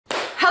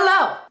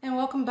And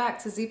welcome back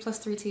to Z+3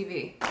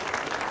 TV.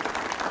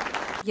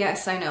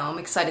 Yes, I know, I'm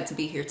excited to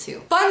be here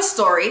too. Fun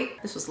story,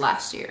 this was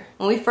last year.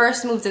 When we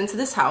first moved into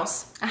this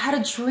house, I had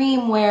a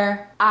dream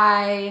where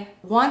I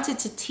wanted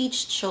to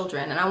teach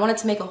children and I wanted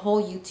to make a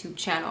whole YouTube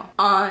channel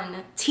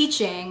on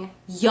teaching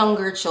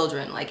younger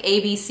children, like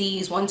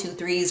ABCs, 1, 2,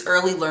 3s,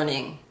 early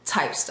learning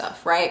type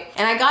stuff, right?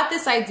 And I got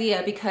this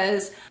idea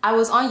because I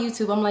was on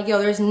YouTube. I'm like, yo,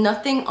 there's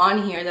nothing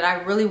on here that I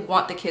really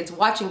want the kids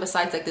watching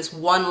besides like this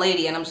one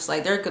lady. And I'm just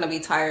like, they're gonna be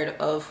tired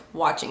of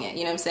watching it.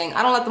 You know what I'm saying?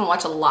 I don't let them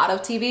watch a lot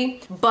of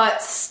TV,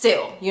 but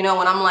still, you know,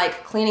 when I'm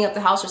like cleaning up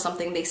the house or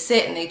something, they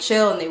sit and they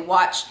chill and they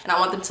watch, and I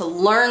want them to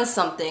learn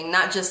something,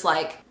 not just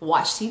like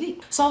watch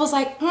TV. So I was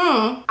like,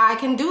 I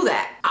can do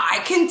that.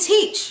 I can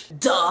teach,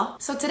 duh.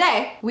 So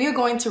today we are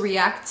going to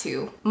react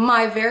to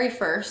my very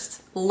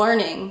first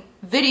learning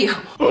video.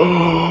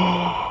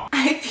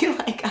 I feel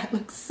like I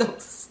look so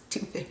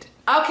stupid.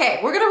 Okay,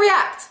 we're gonna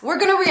react. We're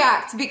gonna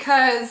react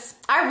because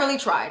I really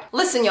tried.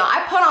 Listen, y'all,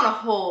 I put on a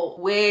whole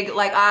wig,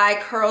 like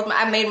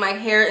I made my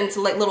hair into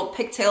like little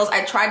pigtails.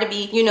 I tried to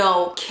be, you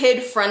know,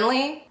 kid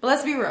friendly, but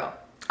let's be real.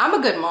 I'm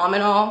a good mom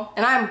and all,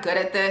 and I'm good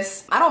at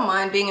this. I don't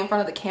mind being in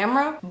front of the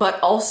camera, but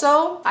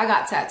also I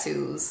got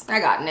tattoos, I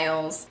got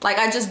nails. Like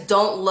I just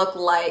don't look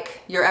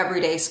like your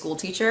everyday school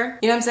teacher.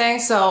 You know what I'm saying?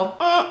 So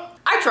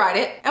I tried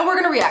it and we're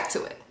gonna react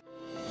to it.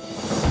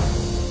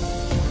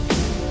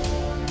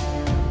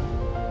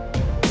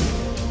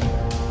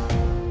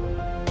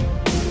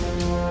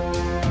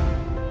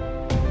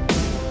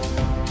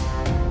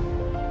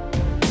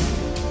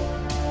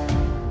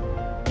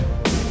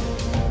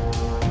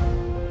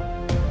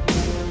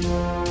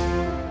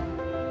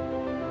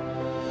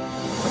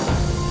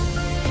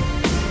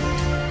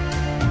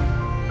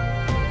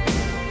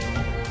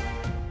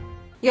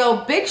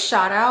 Yo, big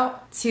shout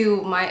out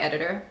to my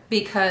editor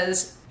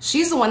because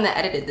she's the one that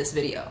edited this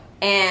video.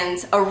 And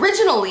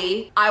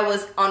originally I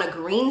was on a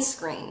green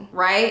screen,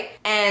 right?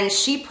 And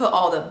she put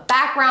all the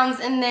backgrounds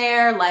in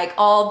there, like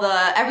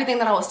everything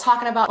that I was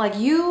talking about. Like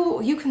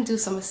you can do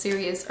some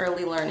serious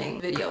early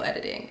learning video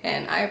editing,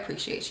 and I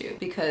appreciate you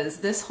because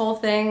this whole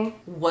thing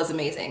was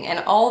amazing.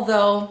 And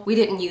although we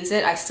didn't use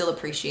it, I still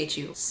appreciate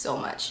you so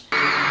much.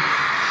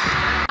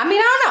 I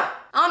mean, I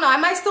don't know, I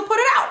might still put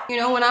it out, you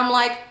know, when I'm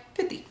like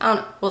 50. I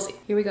don't know. We'll see.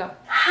 Here we go.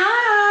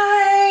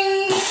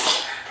 Hi.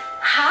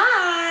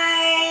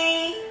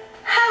 Hi.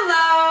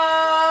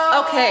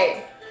 Hello.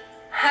 Okay.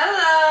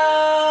 Hello.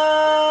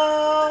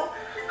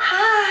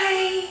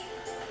 Hi.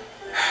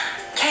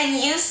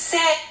 Can you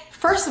say...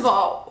 First of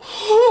all,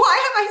 why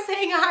am I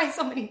saying hi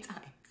so many times?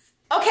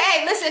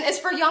 Okay, listen, it's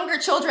for younger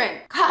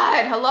children.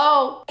 God,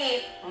 hello.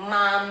 Hey,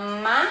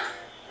 mama.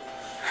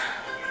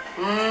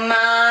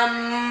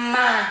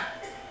 Mama.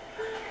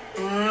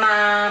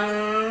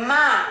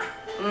 Mama.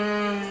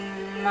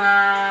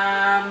 Mama.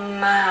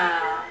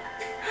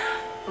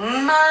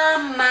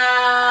 Mama.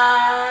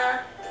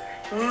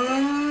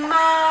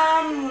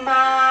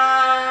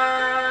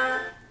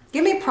 Mama.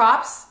 Give me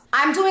props.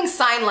 I'm doing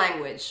sign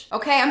language,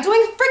 okay? I'm doing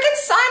freaking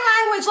sign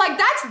language, like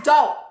that's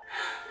dope.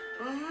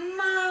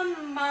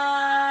 Mama.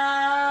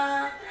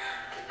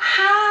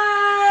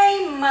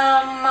 Hi,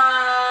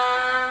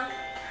 mama.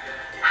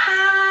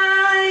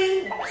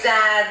 Hi,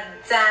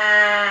 dada.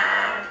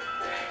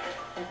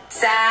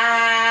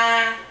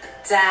 Da,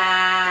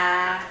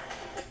 da.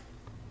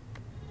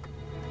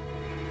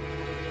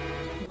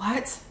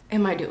 What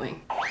am I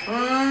doing?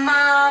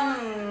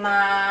 Mama.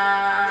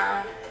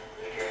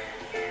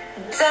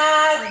 Da,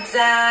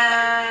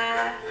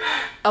 da.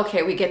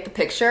 Okay, we get the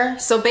picture.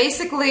 So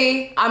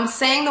basically, I'm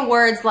saying the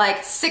words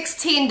like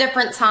 16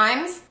 different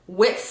times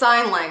with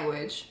sign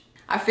language.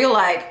 I feel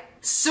like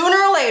sooner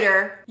or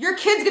later, your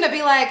kid's gonna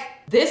be like,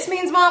 this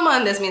means mama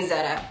and this means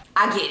dada.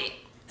 I get it.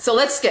 So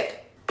let's skip.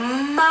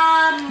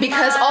 Mama.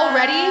 Because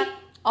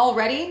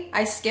already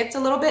I skipped a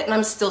little bit and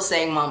I'm still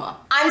saying mama.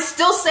 I'm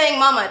still saying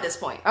mama at this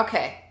point.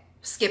 Okay,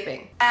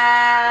 skipping. Good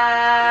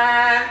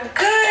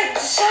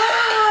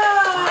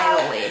job.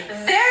 Finally.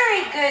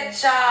 Very good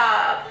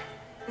job.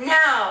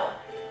 Now,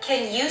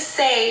 can you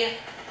say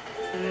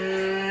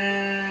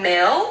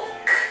milk?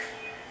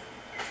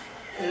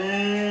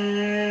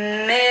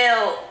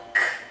 Milk.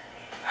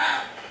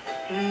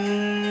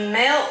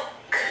 Milk.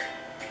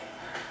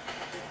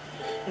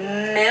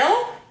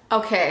 Milk?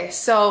 Okay,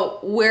 so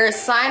we're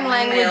sign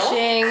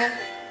languaging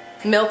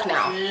milk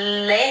now.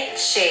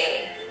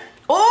 Leche.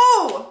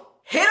 Oh,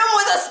 hit him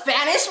with a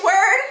Spanish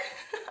word?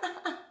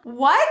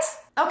 What?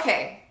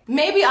 Okay,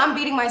 maybe I'm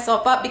beating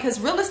myself up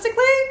because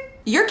realistically,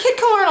 your kid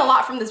can learn a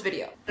lot from this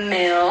video.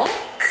 Milk.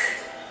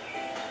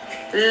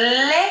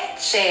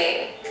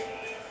 Leche.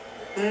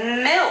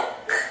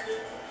 Milk.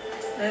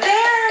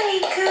 Very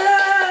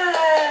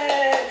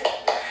good.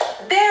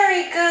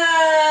 Very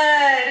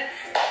good.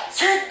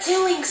 You're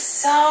doing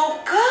so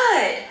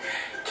good.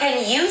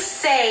 Can you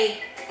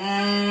say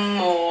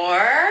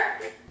more?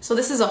 So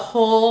this is a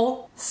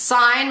whole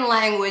sign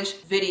language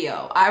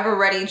video. I've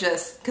already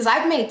because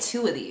I've made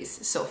 2 of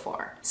these so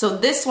far. So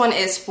this one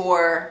is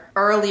for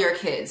earlier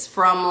kids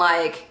from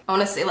like, I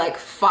wanna say like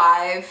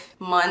 5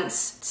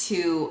 months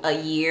to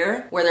a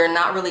year, where they're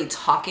not really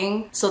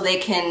talking, so they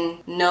can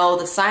know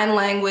the sign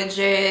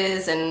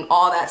languages and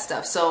all that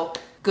stuff. So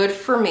good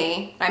for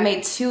me. I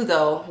made 2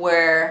 though,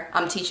 where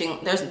I'm teaching,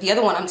 there's the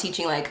other one I'm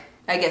teaching like,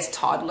 I guess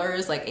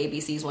toddlers, like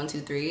ABCs, 1,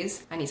 2,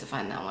 3s. I need to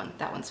find that one.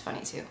 That one's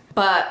funny too.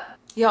 But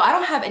yo, I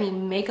don't have any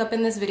makeup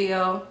in this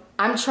video.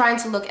 I'm trying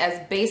to look as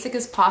basic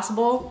as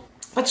possible,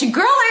 but your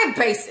girl ain't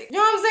basic. You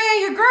know what I'm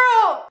saying? Your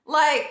girl,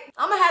 like,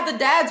 I'm gonna have the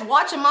dads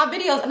watching my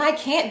videos and I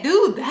can't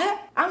do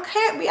that. I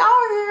can't be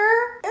out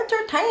here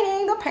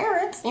entertaining the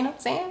parents. You know what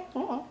I'm saying?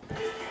 More.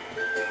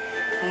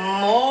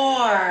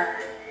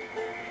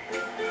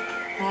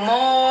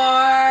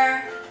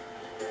 More.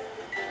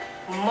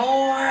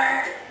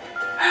 More.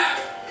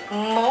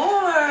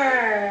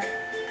 More.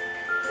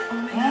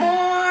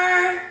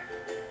 More.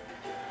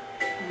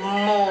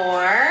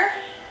 More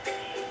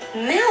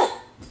milk.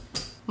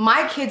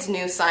 My kids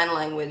knew sign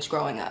language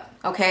growing up,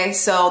 okay?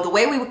 So the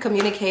way we would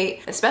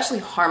communicate, especially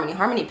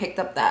Harmony picked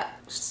up that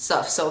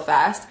stuff so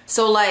fast.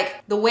 So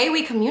like the way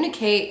we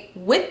communicate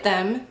with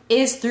them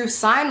is through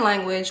sign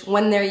language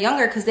when they're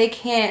younger, because they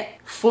can't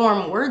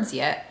form words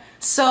yet.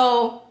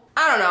 So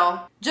I don't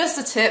know, just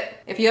a tip,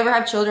 if you ever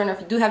have children, or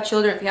if you do have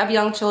children, if you have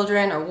young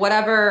children or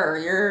whatever, or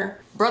your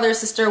brother,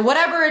 sister,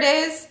 whatever it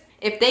is,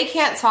 if they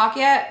can't talk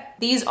yet,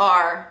 these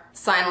are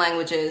sign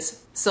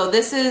languages. So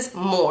this is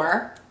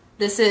more,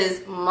 this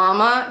is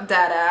mama,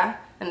 dada,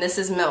 and this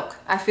is milk.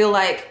 I feel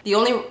like the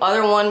only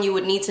other one you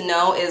would need to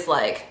know is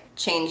like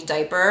change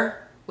diaper,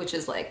 which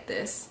is like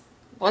this.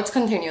 Let's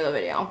continue the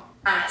video.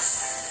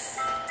 Mas.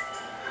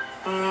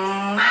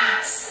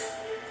 Mas.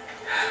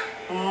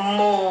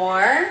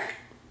 More.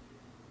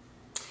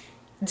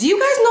 Do you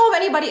guys know of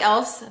anybody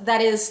else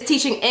that is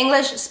teaching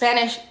English,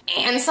 Spanish,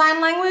 and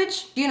sign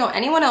language? Do you know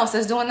anyone else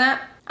that's doing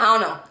that? I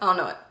don't know. I don't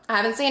know it. I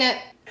haven't seen it.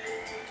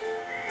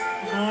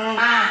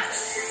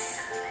 Más.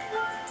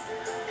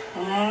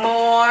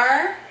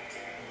 More.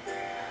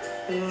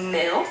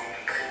 Milk.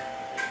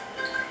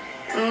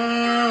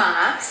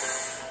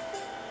 Más.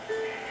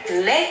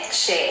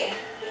 Leche.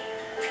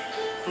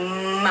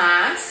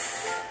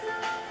 Más.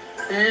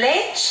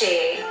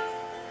 Leche.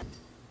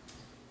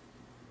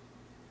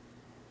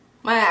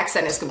 My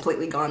accent is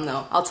completely gone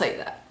though, I'll tell you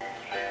that.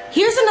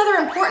 Here's another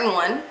important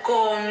one.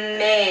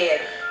 Comer.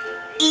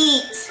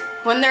 Eat.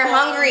 When they're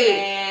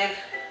hungry.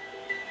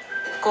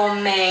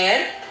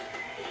 Comer.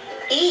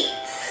 Eat.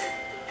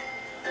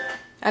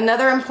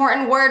 Another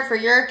important word for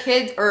your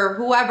kids or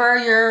whoever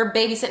you're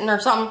babysitting or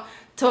something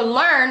to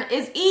learn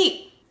is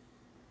eat.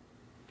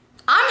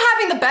 I'm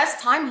having the best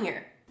time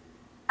here.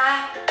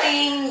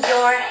 Clapping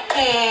your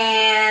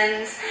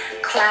hands.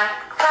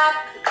 Clap, clap,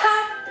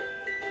 clap.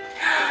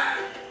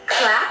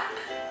 Clap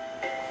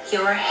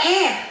your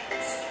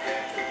hands.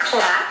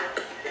 Clap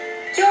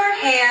your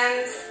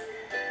hands.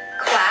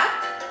 Clap.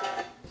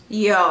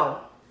 Yo,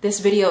 this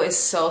video is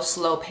so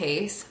slow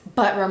paced,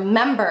 but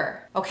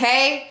remember,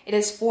 okay? It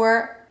is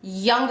for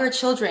younger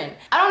children.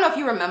 I don't know if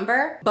you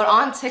remember, but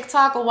on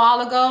TikTok a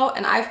while ago,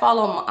 and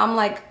I'm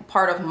like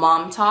part of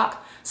Mom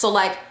Talk. So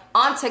like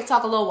on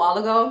TikTok a little while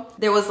ago,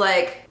 there was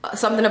like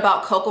something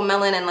about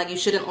CoComelon and like you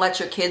shouldn't let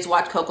your kids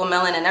watch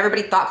CoComelon, and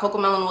everybody thought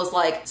CoComelon was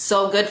like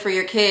so good for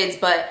your kids,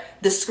 but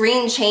the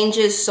screen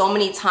changes so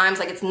many times,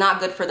 like it's not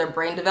good for their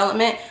brain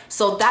development.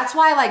 So that's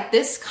why like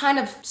this kind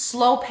of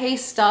slow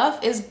paced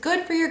stuff is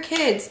good for your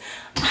kids.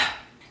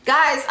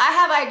 Guys, I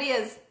have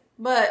ideas,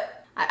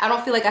 but I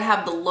don't feel like I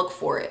have the look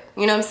for it.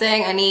 You know what I'm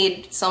saying? I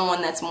need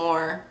someone that's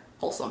more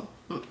wholesome.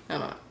 I don't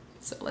know.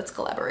 So let's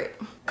collaborate.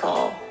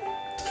 Cool.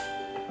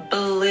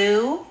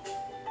 Blue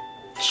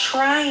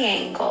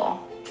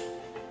triangle.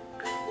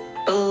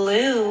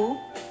 Blue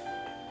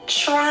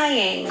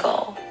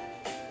triangle.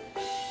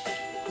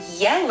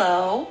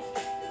 Yellow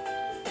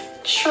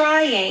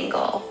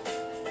triangle.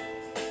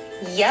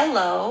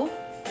 Yellow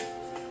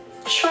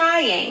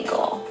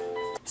triangle.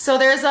 So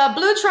there's a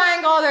blue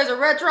triangle, there's a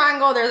red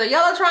triangle, there's a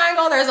yellow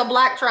triangle, there's a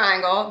black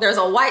triangle, there's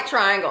a white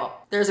triangle,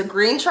 there's a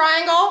green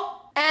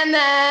triangle, and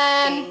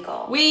then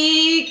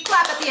we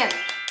clap at the end.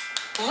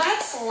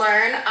 Let's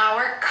learn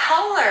our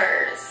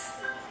colors.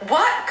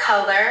 What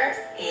color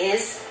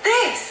is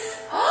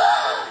this?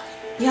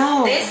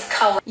 Yo. This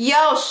color.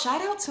 Yo,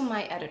 shout out to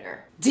my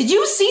editor. Did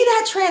you see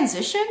that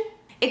transition?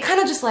 It kind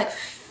of just like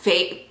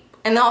fade,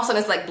 and then all of a sudden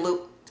it's like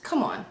blue.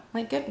 Come on,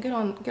 like get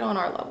on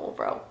our level,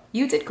 bro.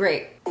 You did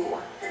great.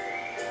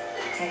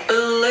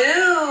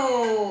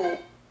 Blue.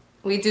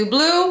 We do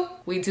blue,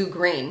 we do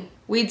green.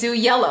 We do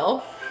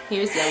yellow.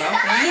 Here's yellow.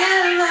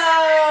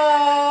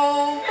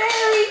 Yellow.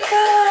 Very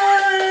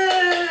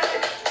good.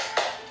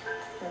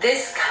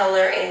 This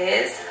color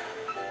is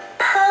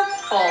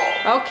purple.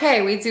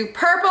 Okay, we do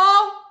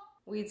purple.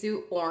 We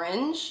do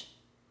orange.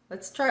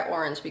 Let's try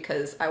orange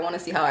because I want to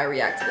see how I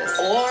react to this.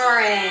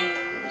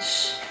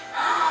 Orange.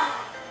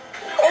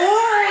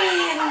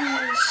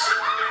 Orange.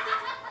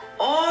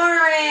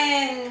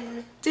 Orange.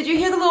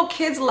 little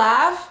kids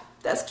laugh.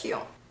 That's cute.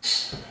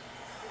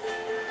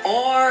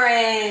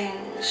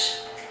 Orange.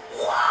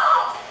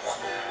 Wow.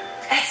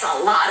 That's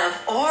a lot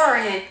of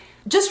orange.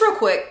 Just real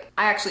quick,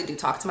 I actually do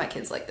talk to my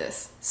kids like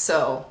this.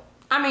 So,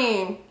 I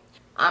mean,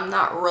 I'm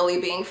not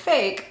really being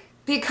fake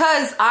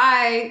because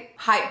I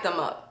hype them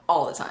up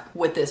all the time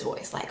with this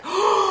voice. Like,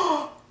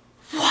 oh,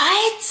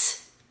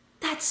 what?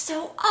 That's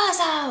so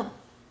awesome.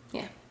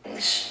 Yeah.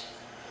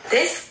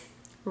 This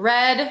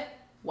red,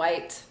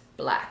 white,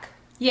 black.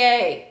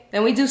 Yay.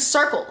 Then we do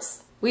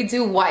circles. We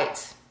do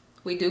white.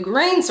 We do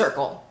green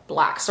circle,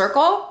 black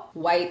circle,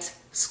 white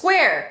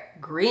square,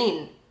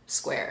 green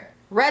square,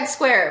 red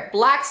square,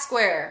 black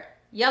square,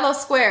 yellow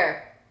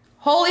square.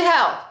 Holy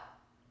hell.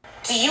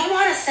 Do you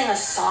want to sing a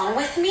song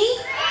with me?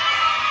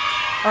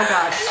 Oh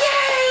God.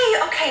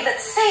 Yay! Okay,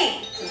 let's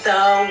sing.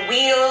 The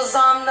wheels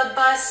on the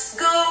bus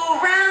go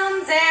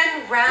round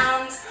and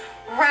round,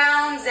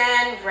 round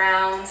and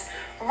round,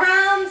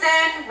 round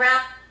and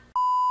round.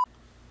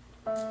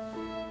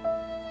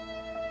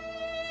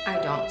 I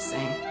don't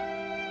sing.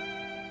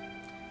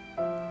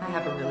 I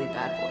have a really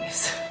bad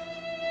voice.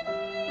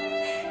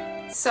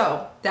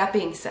 So, that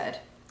being said,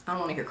 I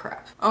don't want to hear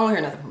crap. I don't want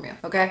to hear nothing from you,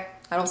 okay?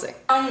 I don't sing.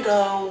 On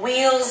the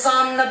wheels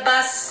on the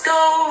bus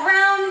go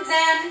round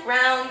and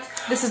round.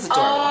 This is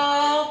adorable.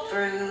 All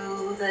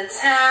through the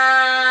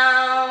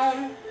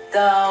town.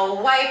 The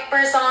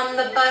wipers on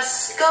the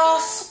bus go.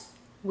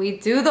 We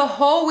do the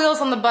whole Wheels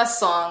on the Bus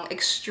song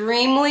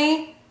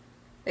extremely,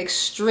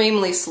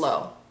 extremely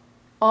slow.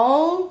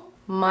 Oh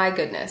my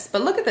goodness.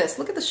 But look at this.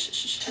 Look at the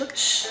look.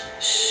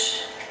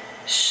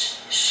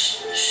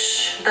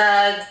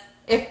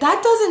 If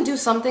that doesn't do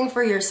something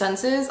for your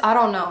senses, I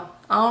don't know.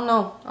 I don't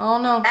know. I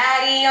don't know.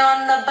 Daddy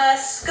on the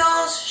bus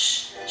goes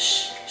shh,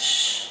 shh,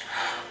 shh.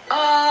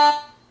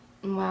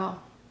 Wow.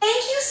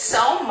 Thank you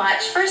so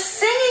much for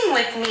singing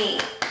with me.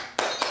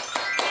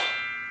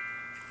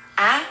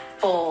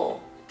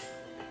 Apple.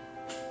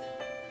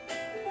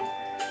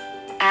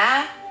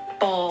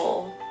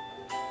 Apple.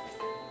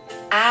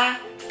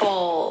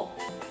 Apple.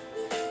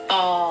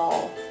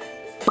 Ball.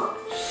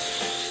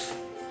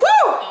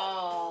 Woo!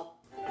 Ball.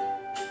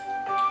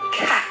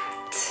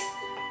 Cat.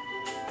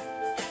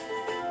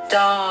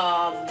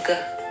 Dog.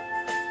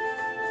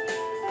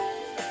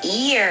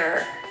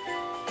 Ear.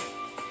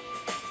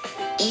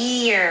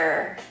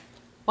 Ear.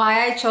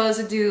 Why I chose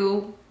to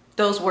do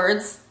those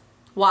words?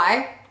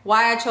 Why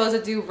I chose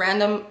to do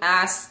random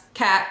ass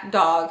cat,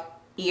 dog,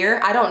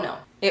 ear? I don't know.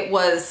 It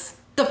was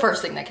the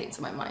first thing that came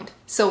to my mind.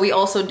 So we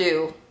also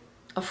do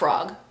a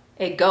frog,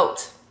 a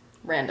goat,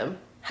 random,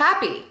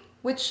 happy,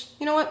 which,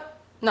 you know what?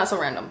 Not so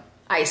random.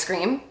 Ice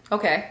cream,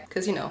 okay,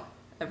 because you know,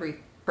 every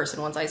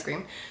person wants ice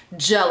cream.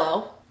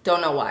 Jello,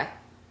 don't know why.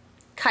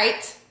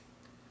 Kite,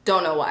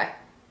 don't know why.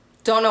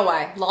 Don't know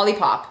why.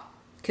 Lollipop,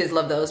 kids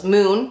love those.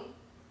 Moon,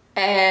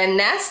 and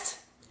nest,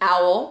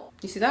 owl,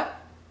 you see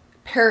that?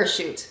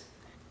 Parachute.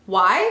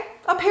 Why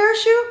a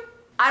parachute?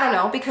 I don't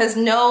know, because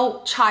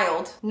no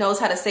child knows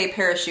how to say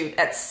parachute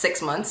at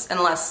 6 months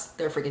unless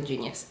they're a freaking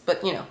genius.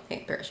 But you know,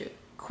 hey, parachute.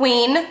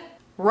 Queen,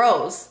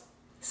 rose,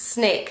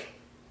 snake,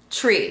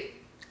 tree,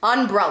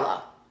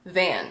 umbrella,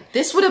 van.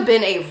 This would have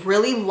been a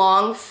really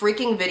long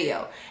freaking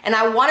video. And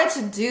I wanted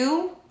to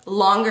do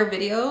longer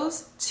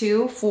videos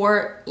too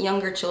for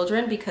younger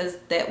children because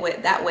that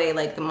way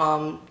like the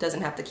mom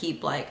doesn't have to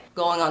keep like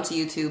going onto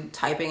YouTube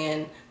typing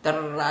in da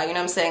da da da, you know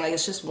what I'm saying? Like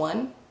it's just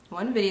one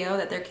video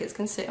that their kids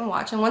can sit and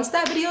watch, and once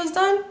that video is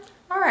done,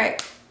 all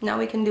right, now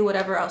we can do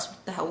whatever else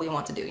the hell we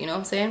want to do, you know what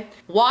I'm saying?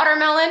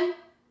 Watermelon,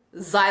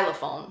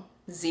 xylophone,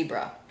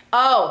 zebra.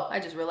 Oh, I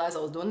just realized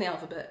I was doing the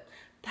alphabet.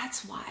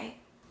 That's why.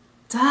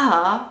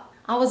 Duh,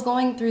 I was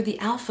going through the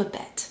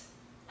alphabet.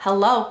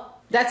 Hello.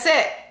 That's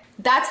it.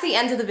 That's the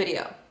end of the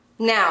video.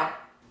 Now,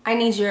 I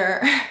need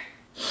your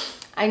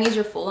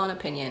full-on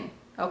opinion,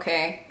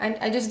 okay?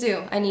 I just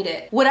do, I need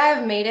it. Would I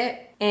have made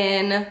it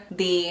in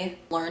the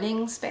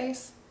learning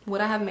space? Would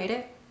I have made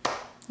it?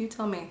 You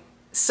tell me.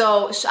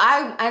 So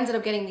I ended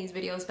up getting these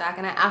videos back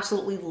and I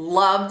absolutely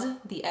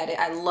loved the edit.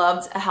 I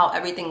loved how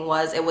everything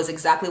was. It was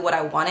exactly what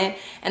I wanted.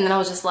 And then I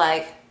was just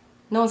like,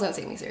 no one's gonna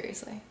take me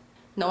seriously.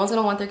 No one's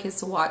gonna want their kids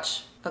to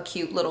watch a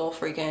cute little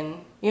freaking,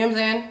 you know what I'm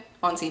saying,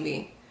 on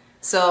TV.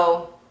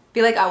 So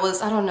feel like I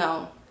don't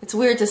know. It's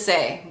weird to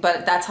say,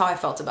 but that's how I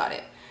felt about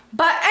it.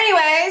 But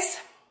anyways,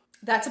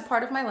 that's a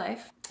part of my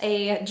life,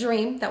 a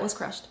dream that was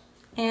crushed.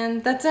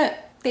 And that's it.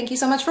 Thank you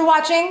so much for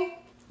watching.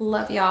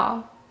 Love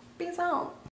y'all. Peace out.